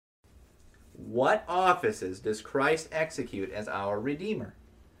What offices does Christ execute as our Redeemer?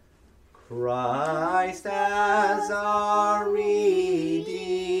 Christ as our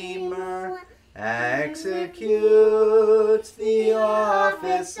Redeemer executes the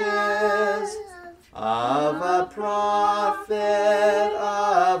offices of a prophet,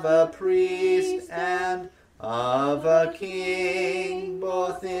 of a priest, and of a king,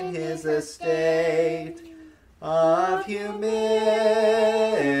 both in his estate of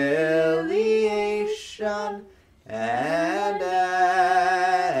humiliation and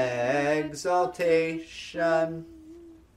exaltation.